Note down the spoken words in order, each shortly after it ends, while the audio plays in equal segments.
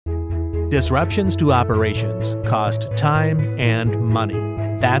Disruptions to operations cost time and money.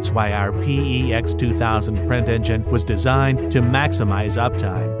 That's why our PEX-2000 print engine was designed to maximize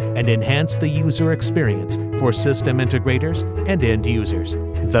uptime and enhance the user experience for system integrators and end users.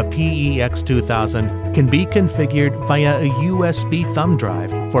 The PEX-2000 can be configured via a USB thumb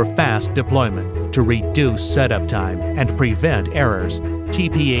drive for fast deployment to reduce setup time and prevent errors.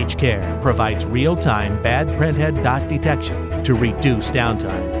 TPH Care provides real-time bad printhead dot detection to reduce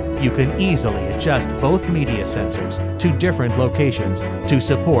downtime. You can easily adjust both media sensors to different locations to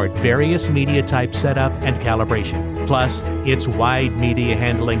support various media type setup and calibration. Plus, its wide media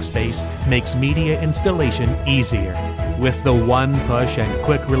handling space makes media installation easier. With the one-push and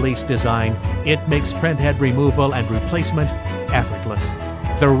quick-release design, it makes printhead removal and replacement effortless.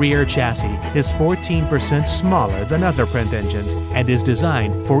 The rear chassis is 14% smaller than other print engines and is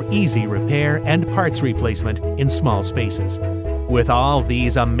designed for easy repair and parts replacement in small spaces. With all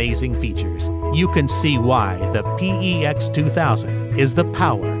these amazing features, you can see why the PEX-2000 is the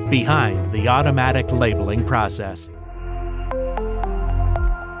power behind the automatic labeling process.